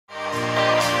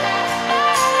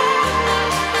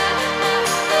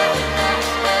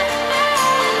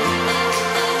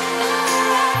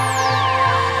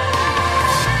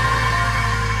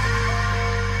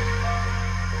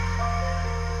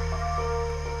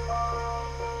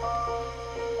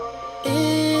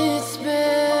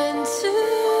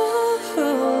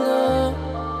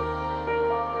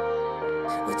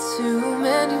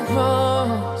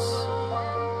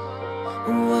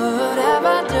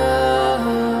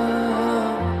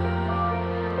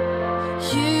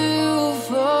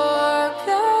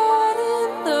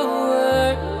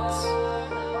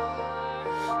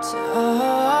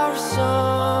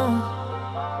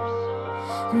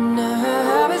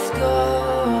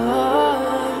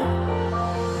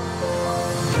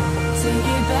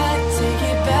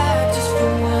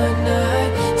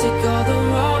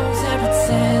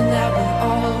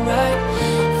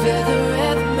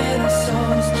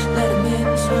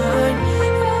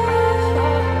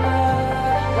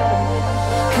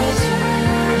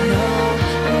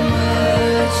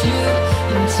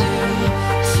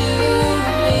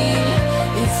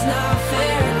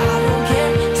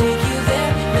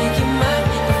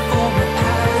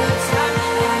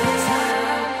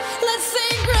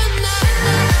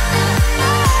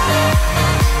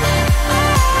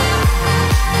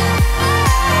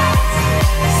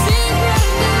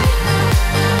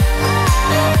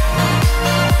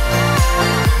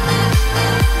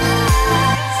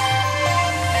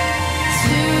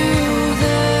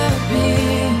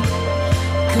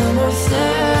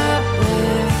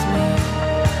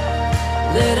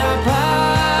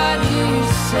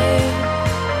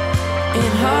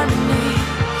harmony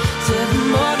till the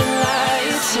morning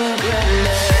light together.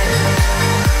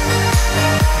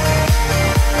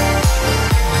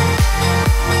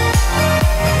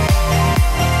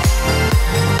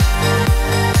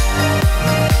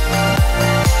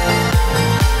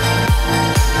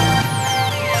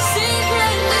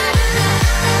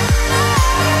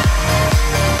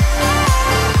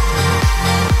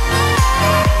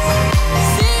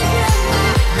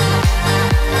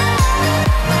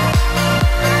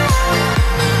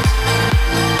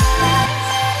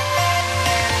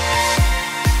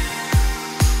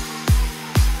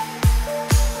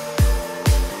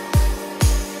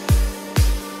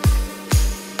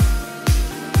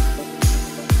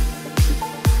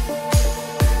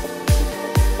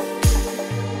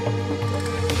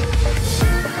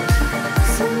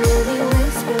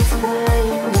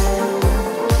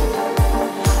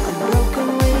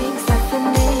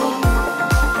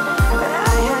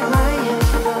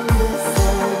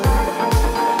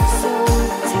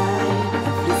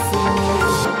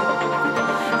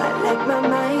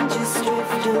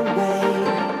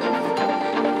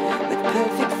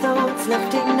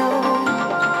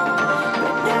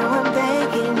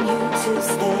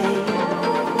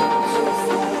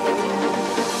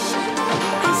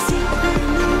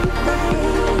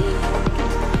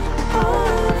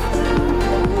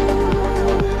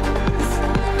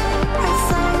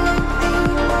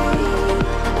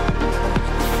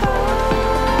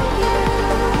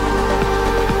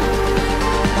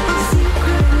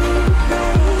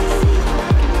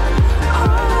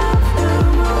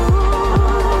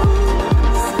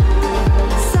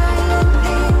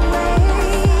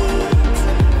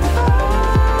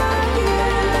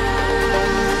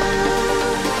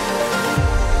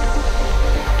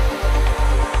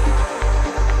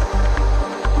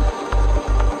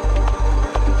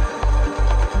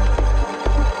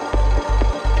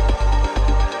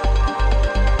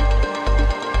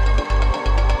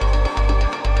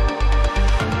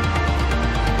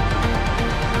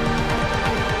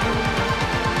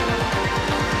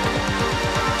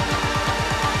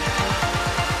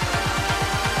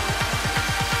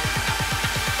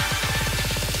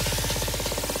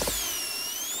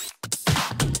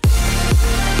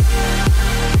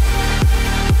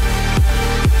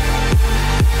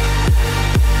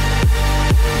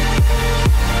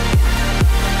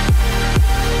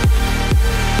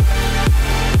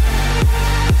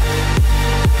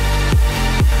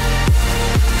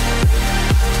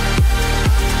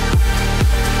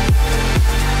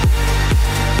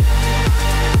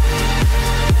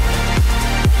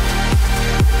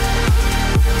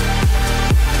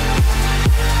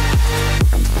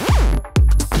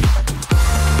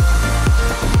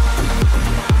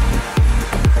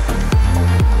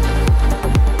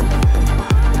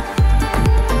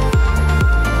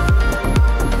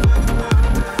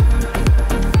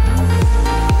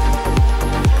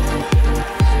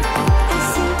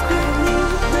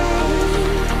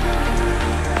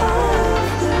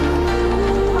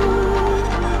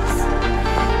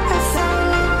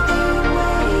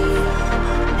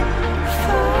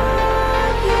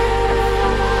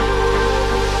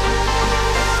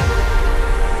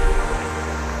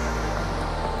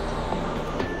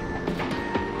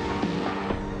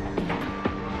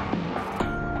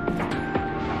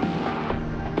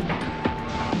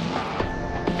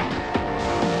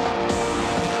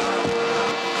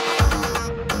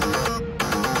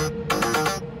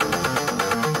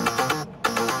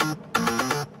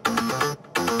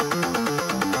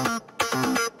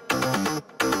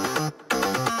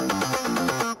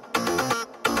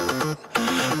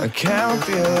 I can't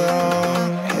be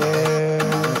alone here.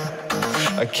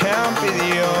 I can't be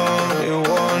the only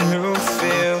one who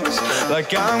feels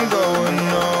like I'm going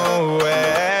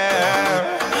nowhere.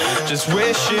 Just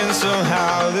wishing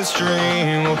somehow this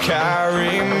dream will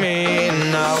carry me.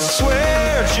 And I'll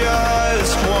swear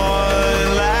just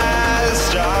one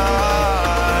last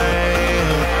time.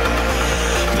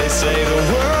 They say the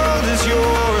world is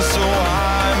yours, so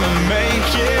I'ma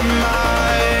make it mine.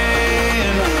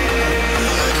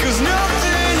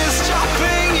 Nothing is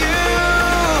stopping you.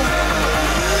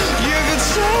 You could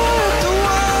set the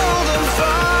world on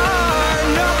fire.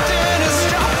 Nothing is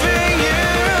stopping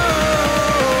you.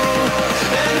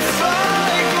 And if I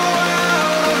go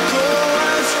out, I'll go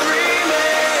out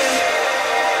screaming.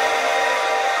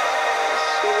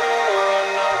 It's all or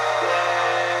nothing.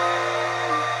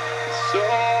 It's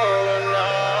all or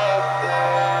nothing.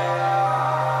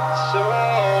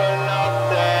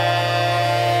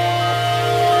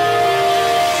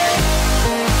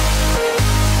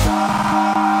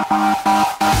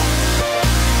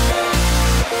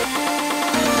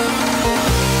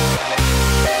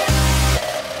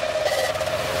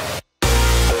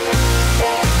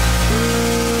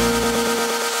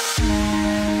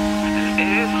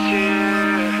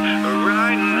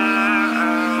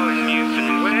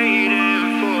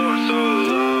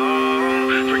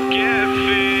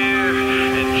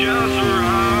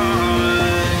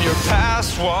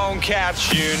 won't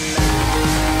catch you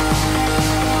now.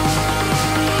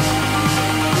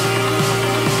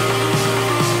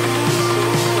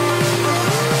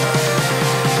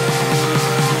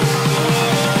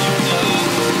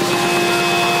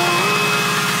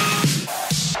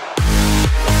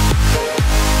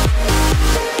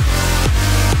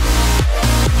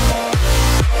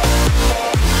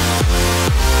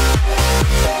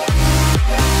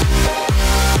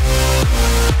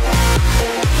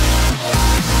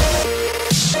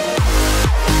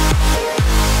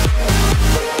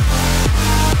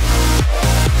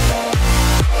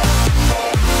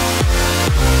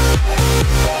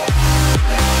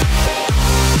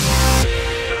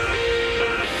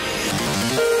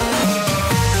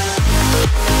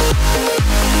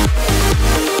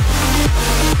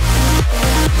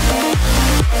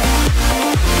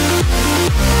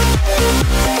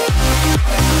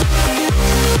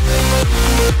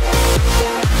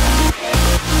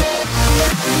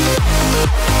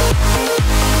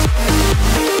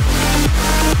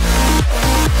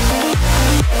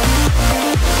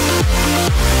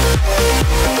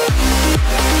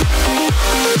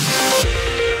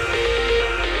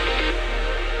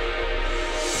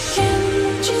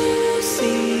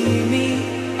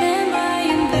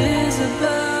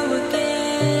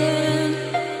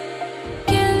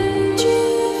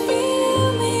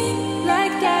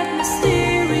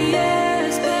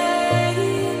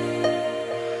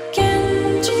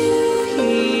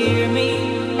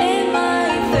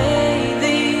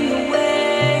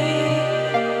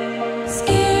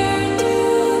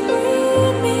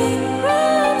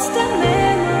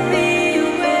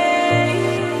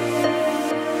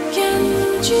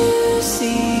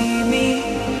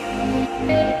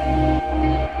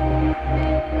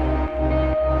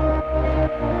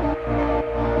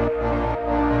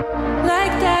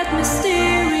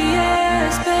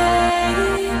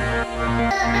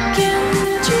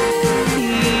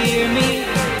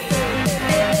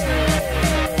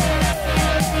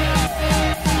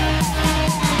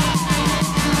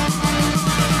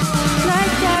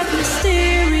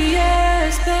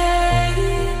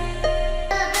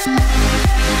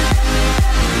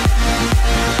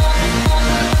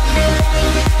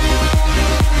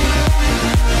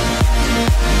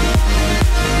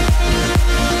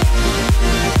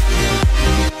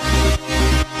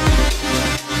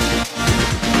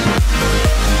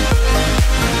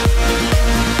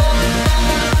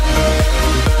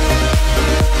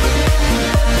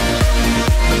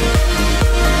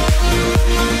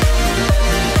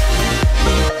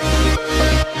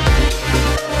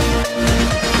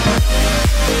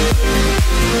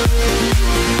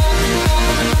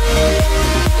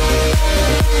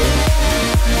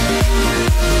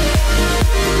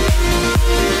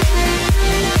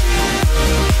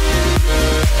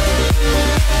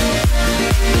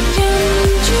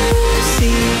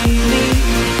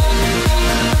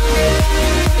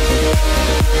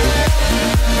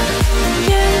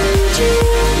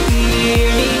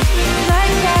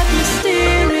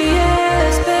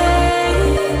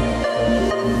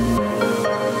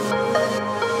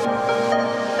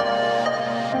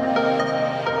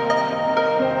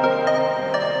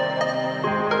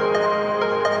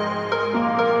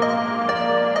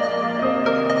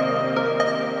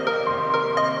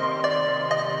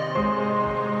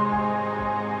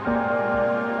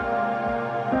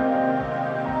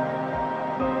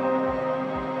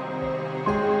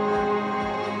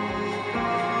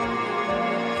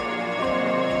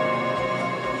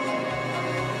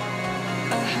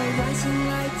 horizon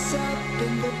lights up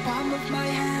in the palm of my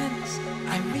hands.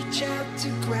 I reach out to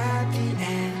grab the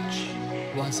edge.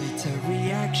 Was it a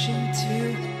reaction to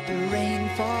the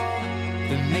rainfall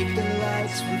that made the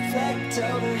lights reflect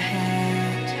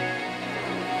overhead?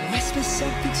 Whisper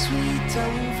something sweet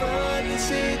over the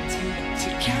city to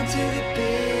counter the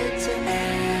bitter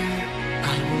air.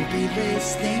 I will be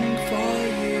listening for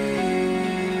you.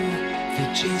 The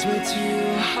chains were too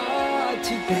hard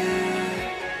to bear.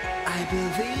 I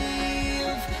believe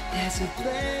there's a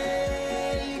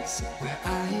place where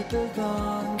I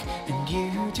belong, and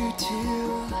you do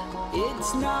too.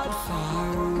 It's not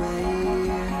far away.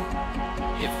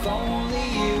 If only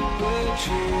it were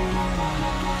true.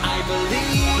 I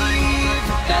believe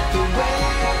that the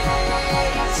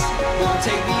waves won't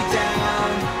take me down.